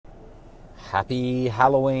Happy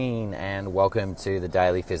Halloween and welcome to the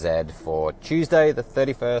Daily Phys Ed for Tuesday the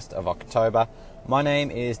 31st of October. My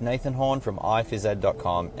name is Nathan Horn from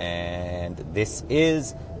iphysed.com and this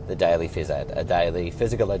is the Daily Phys Ed, a daily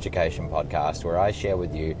physical education podcast where I share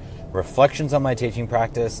with you reflections on my teaching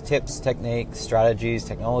practice, tips, techniques, strategies,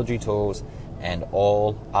 technology tools, and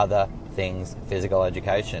all other things physical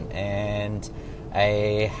education. And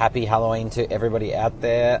a happy Halloween to everybody out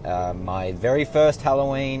there. My very first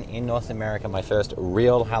Halloween in North America, my first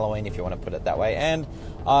real Halloween, if you want to put it that way. And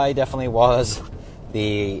I definitely was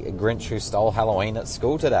the Grinch who stole Halloween at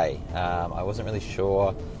school today. I wasn't really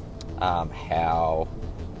sure how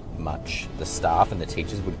much the staff and the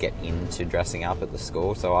teachers would get into dressing up at the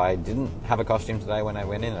school, so I didn't have a costume today when I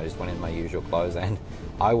went in. I just went in my usual clothes, and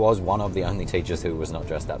I was one of the only teachers who was not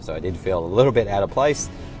dressed up, so I did feel a little bit out of place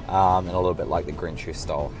and a little bit like the Grinch who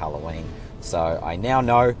stole Halloween. So I now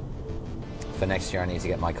know for next year I need to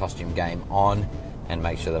get my costume game on and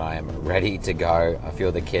make sure that I am ready to go. A few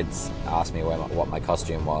of the kids asked me what my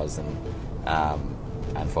costume was, and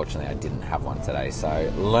unfortunately I didn't have one today.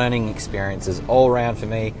 So learning experiences all around for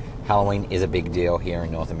me. Halloween is a big deal here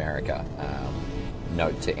in North America.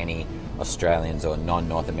 Note to any Australians or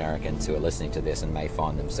non-North Americans who are listening to this and may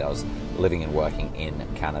find themselves living and working in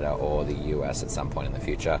Canada or the US at some point in the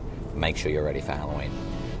future, make sure you're ready for Halloween.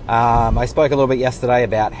 I spoke a little bit yesterday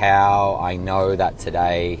about how I know that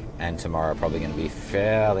today and tomorrow are probably going to be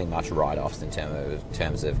fairly much write-offs in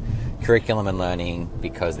terms of curriculum and learning,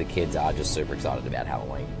 because the kids are just super excited about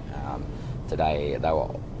Halloween. Today,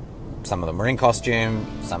 some of them were in costume,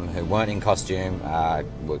 some who weren't in costume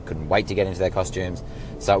couldn't wait to get into their costumes.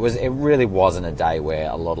 So it really wasn't a day where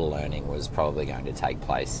a lot of learning was probably going to take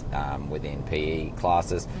place within PE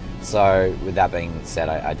classes. So with that being said,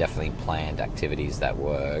 I definitely planned activities that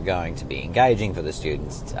were going to be engaging for the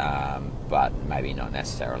students, but maybe not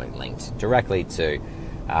necessarily linked directly to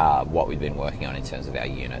what we've been working on in terms of our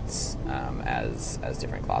units as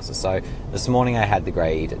different classes. So this morning I had the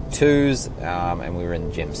grade 2s and we were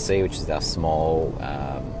in Gym C, which is our small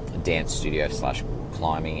dance studio /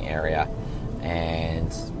 climbing area,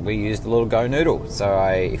 and we used a little Go Noodle. So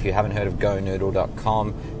if you haven't heard of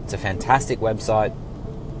gonoodle.com, it's a fantastic website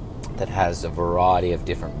that has a variety of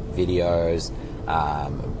different videos,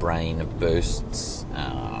 brain boosts,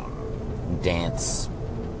 dance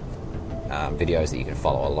videos that you can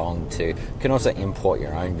follow along to. You can also import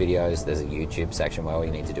your own videos. There's a YouTube section where all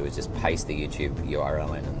you need to do is just paste the YouTube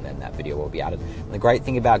URL in, and then that video will be added. And the great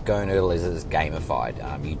thing about Go Noodle is it's gamified.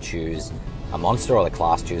 You choose a monster, or the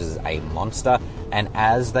class chooses a monster, and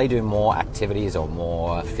as they do more activities or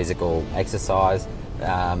more physical exercise,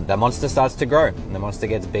 the monster starts to grow and the monster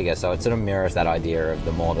gets bigger. So it sort of mirrors that idea of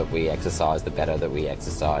the more that we exercise, the better that we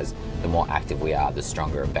exercise, the more active we are, the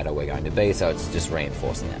stronger and better we're going to be. So it's just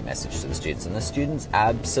reinforcing that message to the students, and the students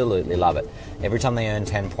absolutely love it. Every time they earn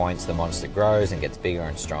 10 points, the monster grows and gets bigger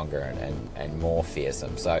and stronger and more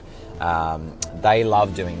fearsome. So they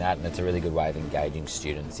love doing that, and it's a really good way of engaging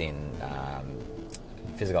students in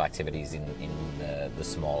physical activities in the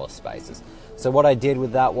smaller spaces. So what I did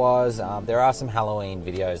with that was, there are some Halloween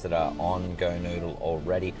videos that are on Go Noodle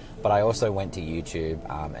already, but I also went to YouTube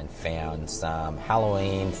and found some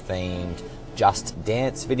Halloween themed Just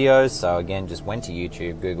Dance videos. So again, just went to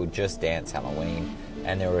YouTube, Googled Just Dance Halloween,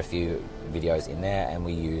 and there were a few videos in there and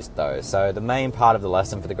we used those. So the main part of the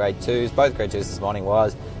lesson for the grade 2s, both grade 2s this morning,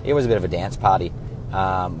 it was a bit of a dance party.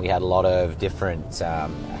 We had a lot of different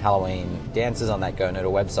Halloween dances on that Go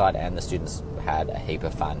Noodle website, and the students had a heap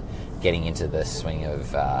of fun getting into the swing of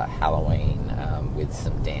Halloween with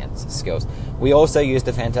some dance skills. We also used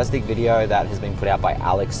a fantastic video that has been put out by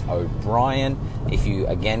Alex O'Brien. If you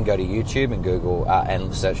again go to YouTube and Google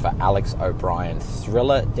and search for Alex O'Brien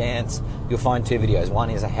Thriller Dance, you'll find 2 videos. One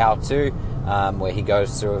is a how-to where he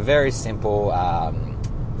goes through a very simple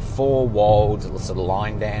 4-walled sort of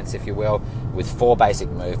line dance, if you will, with 4 basic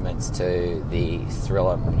movements to the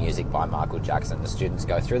Thriller music by Michael Jackson. The students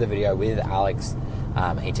go through the video with Alex.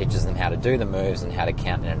 He teaches them how to do the moves and how to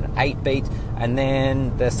count in an 8-beat, and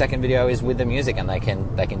then the second video is with the music, and they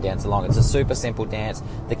can dance along. It's a super simple dance.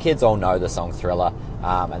 The kids all know the song Thriller,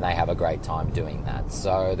 and they have a great time doing that.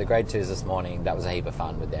 So the grade 2s this morning, that was a heap of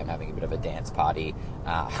fun with them having a bit of a dance party,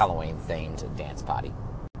 Halloween themed dance party.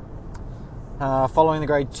 Following the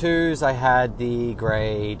grade 2s, I had the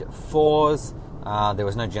grade 4s. There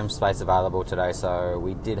was no gym space available today, so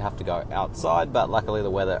we did have to go outside, but luckily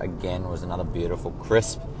the weather again was another beautiful,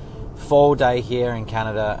 crisp fall day here in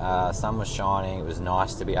Canada. Sun was shining. It was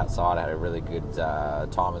nice to be outside. I had a really good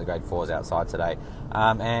time with the grade 4s outside today.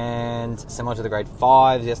 And similar to the grade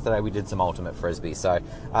 5s, yesterday we did some ultimate frisbee. So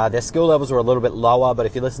their skill levels were a little bit lower, but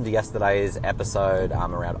if you listen to yesterday's episode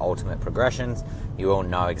around ultimate progressions, you will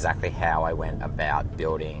know exactly how I went about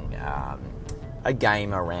building a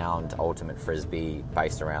game around ultimate frisbee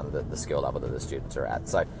based around the skill level that the students are at.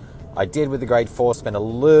 So I did with the grade 4 spend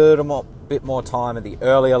a bit more time at the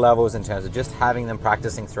earlier levels in terms of just having them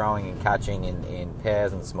practicing throwing and catching in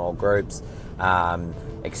pairs and small groups,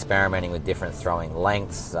 experimenting with different throwing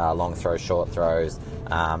lengths, long throws, short throws,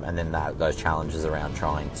 and then those challenges around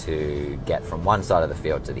trying to get from one side of the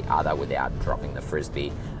field to the other without dropping the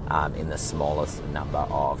frisbee in the smallest number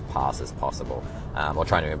of passes possible, or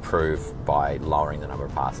trying to improve by lowering the number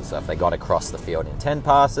of passes. So if they got across the field in 10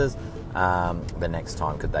 passes, the next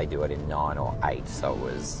time could they do it in 9 or 8? So it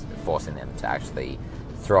was forcing them to actually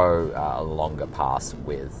throw a longer pass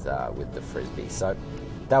with the frisbee. So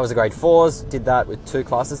that was the grade 4s, did that with 2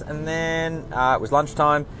 classes, and then it was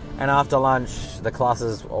lunchtime, and after lunch the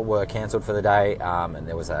classes were cancelled for the day, and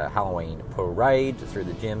there was a Halloween parade through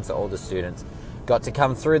the gym, so all the students got to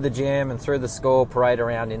come through the gym and through the school, parade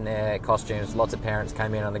around in their costumes. Lots of parents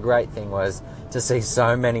came in, and the great thing was to see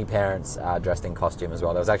so many parents dressed in costume as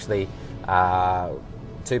well. There was actually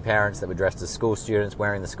 2 parents that were dressed as school students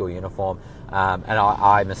wearing the school uniform, and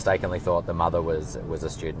I mistakenly thought the mother was a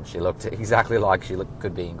student. She looked exactly like she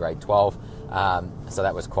could be in grade 12, so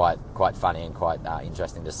that was quite funny and quite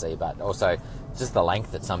interesting to see, but also just the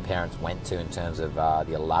length that some parents went to in terms of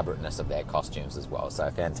the elaborateness of their costumes as well. So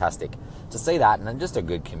fantastic to see that, and then just a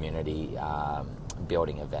good community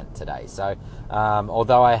building event today. So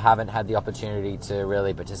although I haven't had the opportunity to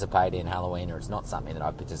really participate in Halloween, or it's not something that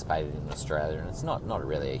I've participated in Australia, and it's not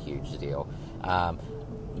really a huge deal,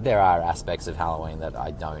 there are aspects of Halloween that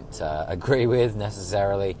I don't agree with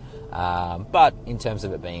necessarily, but in terms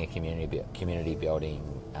of it being a community building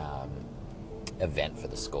event for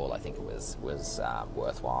the school, I think it was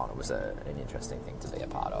worthwhile, and it was an interesting thing to be a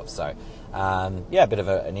part of. So a bit of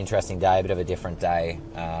an interesting day, a bit of a different day,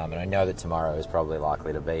 and I know that tomorrow is probably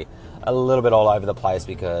likely to be a little bit all over the place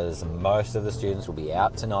because most of the students will be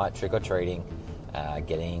out tonight trick-or-treating,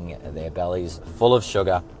 getting their bellies full of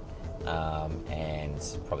sugar,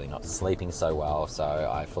 and probably not sleeping so well. So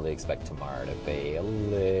I fully expect tomorrow to be a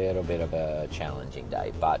little bit of a challenging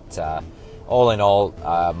day, but all in all,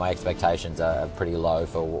 my expectations are pretty low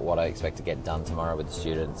for what I expect to get done tomorrow with the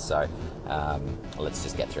students. So let's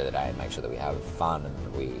just get through the day and make sure that we have fun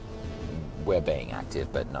and we're being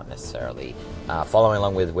active, but not necessarily following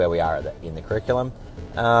along with where we are in the curriculum.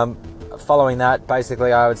 Following that,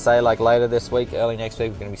 basically, I would say like later this week, early next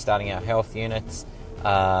week, we're going to be starting our health units,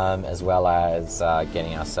 as well as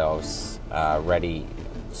getting ourselves ready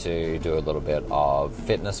to do a little bit of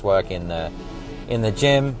fitness work in the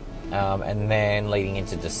gym. And then leading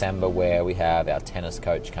into December, where we have our tennis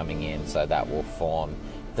coach coming in, so that will form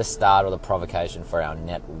the start or the provocation for our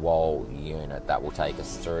net wall unit that will take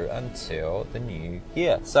us through until the new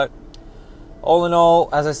year. So all in all,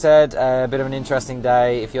 as I said, a bit of an interesting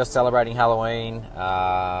day. If you're celebrating Halloween,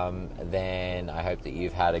 then I hope that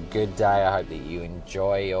you've had a good day. I hope that you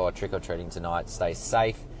enjoy your trick-or-treating tonight. Stay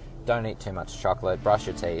safe, don't eat too much chocolate, brush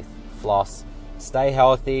your teeth, floss, stay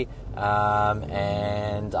healthy,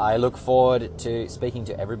 and I look forward to speaking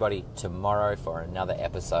to everybody tomorrow for another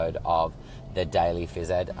episode of the Daily Phys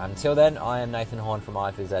Ed. Until then, I am Nathan Horn from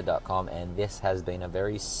iphysed.com, and this has been a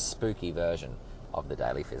very spooky version of the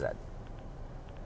Daily Phys Ed.